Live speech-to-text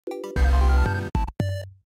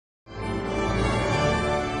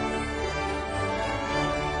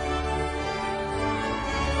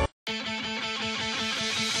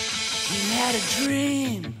had a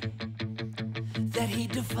dream that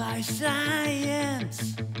he'd defy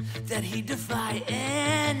science, that he'd defy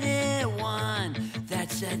anyone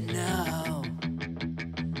that said no.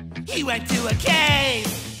 He went to a cave,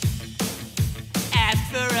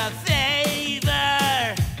 asked for a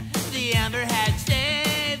favor. The ember had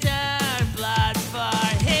saved her blood for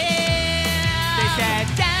him. They said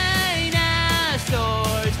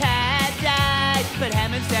dinosaurs had died, but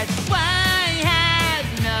Hammond said, why has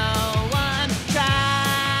no one tried?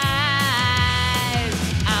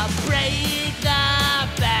 I'll break the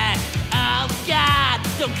back of God.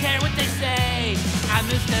 Don't care what they say. I'm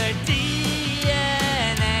Mr.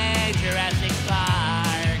 DNA. Jurassic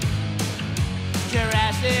Park.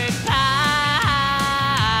 Jurassic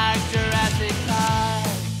Park. Jurassic Park.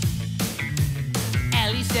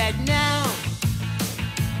 Ellie said no.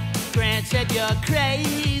 Grant said you're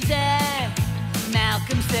crazy.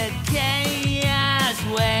 Malcolm said chaos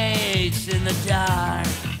waits in the dark.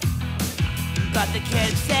 But the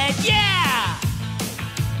kids said yeah.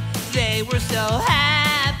 They were so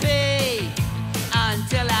happy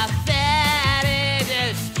until I fed it,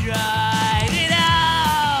 destroyed it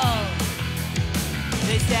all.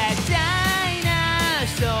 They said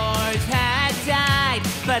dinosaurs had died,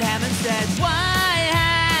 but Hammond said, why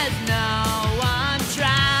has no one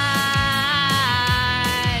tried?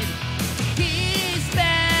 He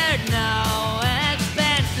spared no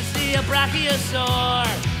expense to see a brachiosaur,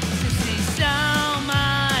 to see so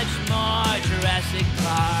much more. Jurassic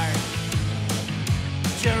Park.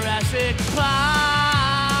 Jurassic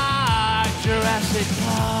Park. Jurassic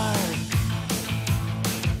Park.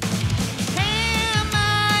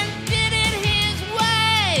 Hammond did it his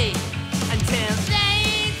way until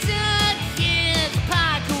they took his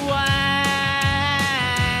park away.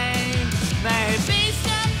 Maybe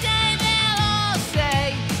someday they'll all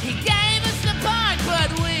say he gave us the park, but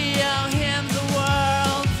we owe him the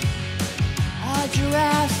world. A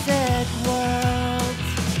Jurassic World.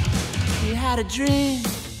 He had a dream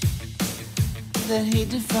that he'd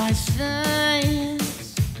defy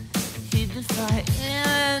science, he'd defy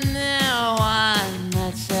anyone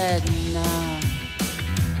that said no.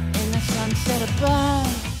 In the sunset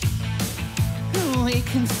above, we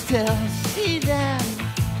can still see them.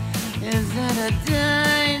 Is that a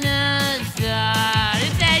dinosaur?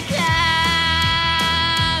 It's a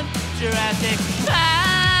time! Jurassic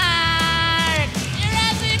Park!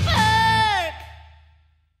 Jurassic Park!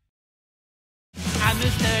 I'm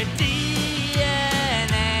Mr. D.